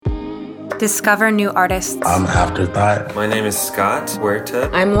Discover new artists. I'm Afterthought. My name is Scott Huerta.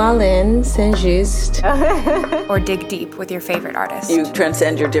 I'm Lalynn Saint-Just. Or dig deep with your favorite artist. You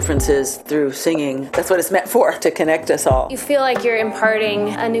transcend your differences through singing. That's what it's meant for, to connect us all. You feel like you're imparting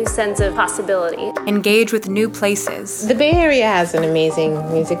a new sense of possibility. Engage with new places. The Bay Area has an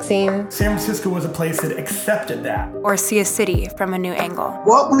amazing music scene. San Francisco was a place that accepted that. Or see a city from a new angle.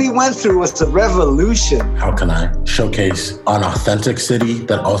 What we went through was a revolution. How can I showcase an authentic city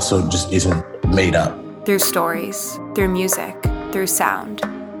that also just isn't made up? Through stories, through music, through sound.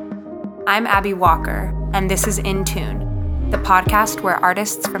 I'm Abby Walker, and this is In Tune, the podcast where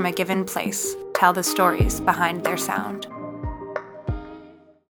artists from a given place tell the stories behind their sound.